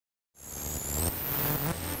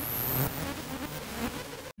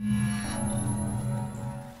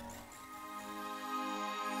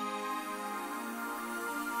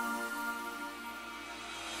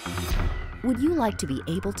Would you like to be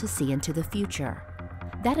able to see into the future?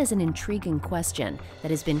 That is an intriguing question that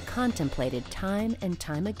has been contemplated time and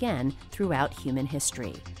time again throughout human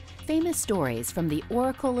history. Famous stories from the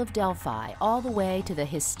Oracle of Delphi all the way to the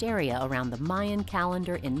hysteria around the Mayan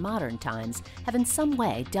calendar in modern times have in some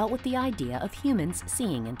way dealt with the idea of humans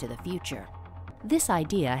seeing into the future. This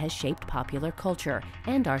idea has shaped popular culture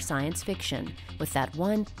and our science fiction with that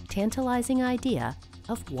one tantalizing idea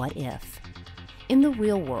of what if. In the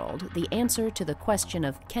real world, the answer to the question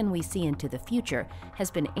of can we see into the future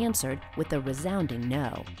has been answered with a resounding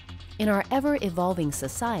no. In our ever-evolving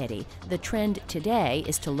society, the trend today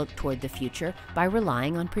is to look toward the future by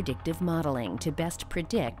relying on predictive modeling to best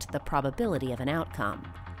predict the probability of an outcome.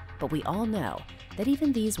 But we all know that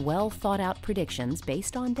even these well-thought-out predictions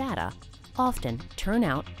based on data often turn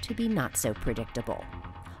out to be not so predictable.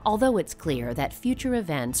 Although it's clear that future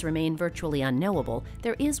events remain virtually unknowable,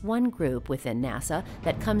 there is one group within NASA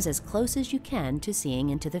that comes as close as you can to seeing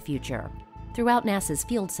into the future. Throughout NASA's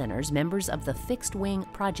field centers, members of the Fixed Wing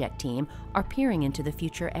Project team are peering into the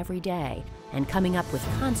future every day and coming up with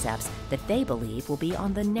concepts that they believe will be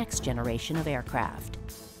on the next generation of aircraft.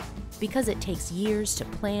 Because it takes years to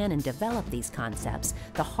plan and develop these concepts,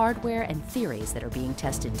 the hardware and theories that are being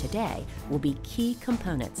tested today will be key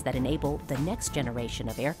components that enable the next generation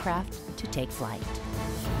of aircraft to take flight.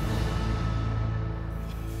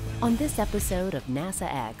 On this episode of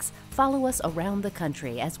NASA X, follow us around the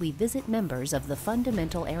country as we visit members of the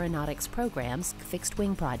Fundamental Aeronautics Program's Fixed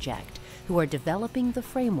Wing Project, who are developing the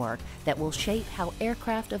framework that will shape how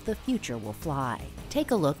aircraft of the future will fly.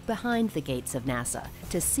 Take a look behind the gates of NASA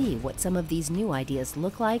to see what some of these new ideas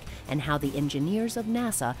look like and how the engineers of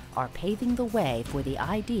NASA are paving the way for the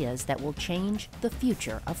ideas that will change the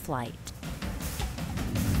future of flight.